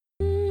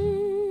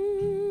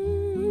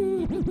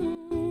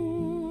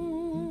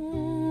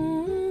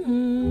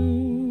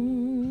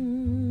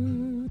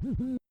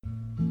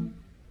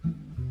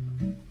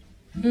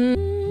Taylor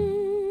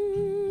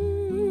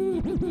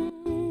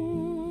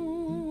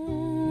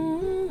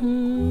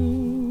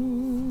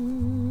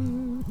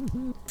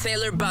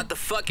about the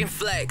fucking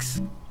flex.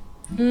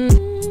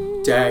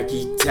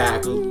 Taggy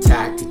tackle,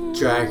 tackle,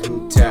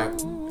 dragon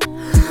tackle.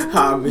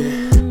 I've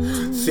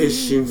been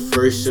fishing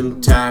for some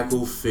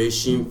tackle,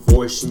 fishing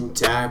for some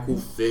tackle,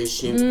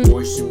 fishing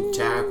for some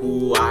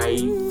tackle. I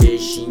eat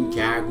fishing,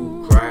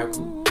 cackle,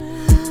 crackle.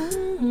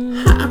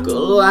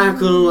 Hackle,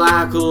 lackle,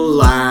 lackle,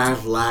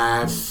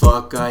 lad,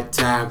 fuck, I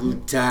tackle.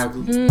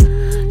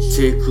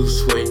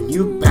 Tickles when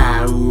you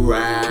battle,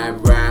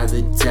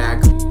 rather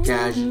tackle,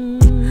 casual.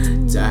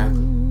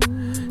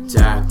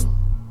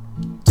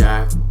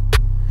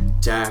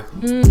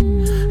 Tackle.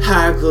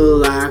 Hackle,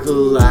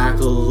 lackle,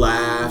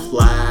 laugh,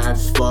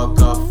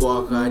 fuck,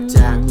 I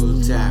tackle.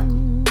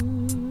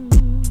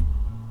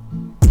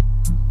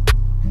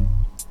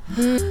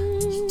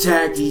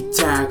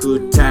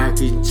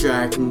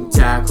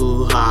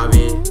 Tackle,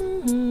 hobby.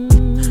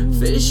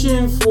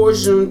 Fishing for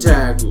some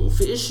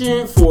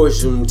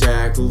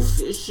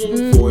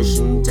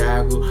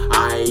tackle,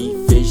 I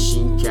eat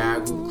fishing,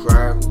 cackle,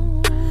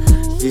 crackle.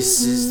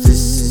 This is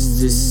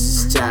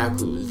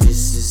tackle.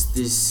 This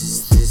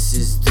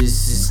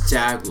is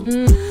tackle.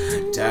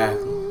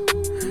 Tackle.